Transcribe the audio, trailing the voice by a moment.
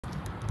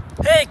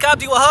Hey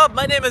Cabdiwahaab,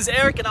 my name is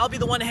Eric and I'll be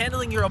the one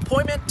handling your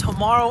appointment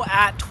tomorrow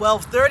at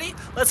 12:30.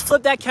 Let's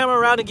flip that camera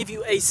around and give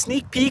you a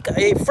sneak peek,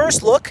 a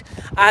first look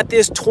at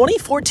this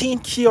 2014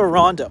 Kia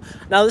Rondo.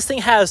 Now this thing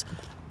has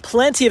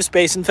plenty of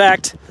space. In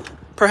fact,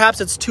 perhaps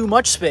it's too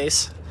much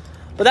space,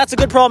 but that's a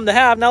good problem to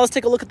have. Now let's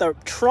take a look at the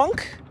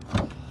trunk.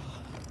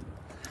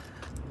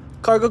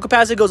 Cargo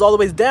capacity goes all the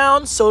way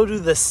down, so do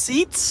the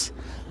seats.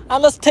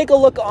 And let's take a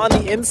look on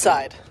the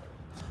inside.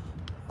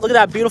 Look at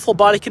that beautiful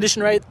body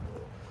condition, right?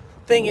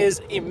 Thing is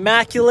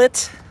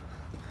immaculate.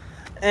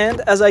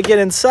 And as I get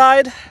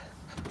inside,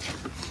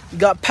 you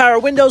got power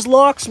windows,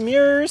 locks,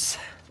 mirrors.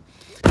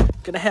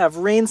 Gonna have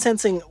rain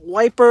sensing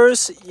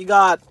wipers. You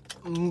got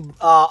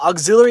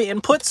auxiliary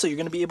input, so you're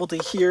gonna be able to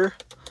hear,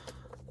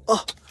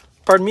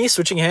 pardon me,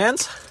 switching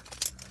hands.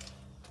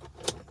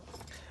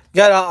 You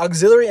got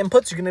auxiliary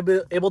inputs. You're gonna be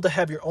able to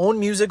have your own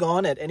music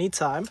on at any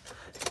time.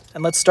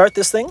 And let's start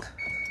this thing.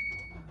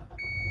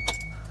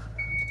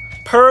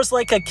 Purrs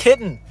like a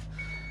kitten.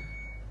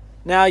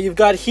 Now you've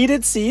got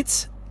heated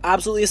seats,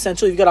 absolutely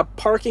essential. You've got a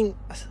parking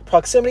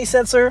proximity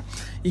sensor.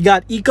 You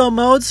got eco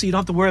mode, so you don't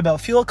have to worry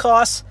about fuel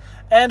costs.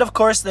 And of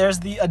course,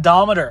 there's the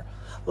odometer.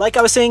 Like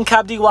I was saying,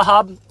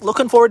 Cabdiwahaab,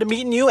 looking forward to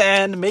meeting you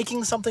and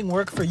making something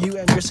work for you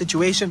and your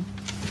situation.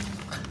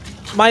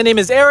 My name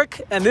is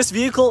Eric, and this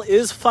vehicle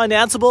is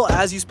financeable,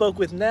 as you spoke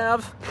with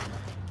Nav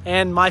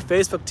and my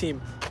Facebook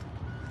team.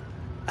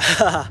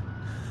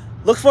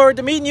 Look forward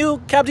to meeting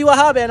you,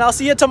 Cabdiwahaab, and I'll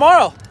see you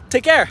tomorrow.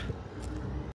 Take care.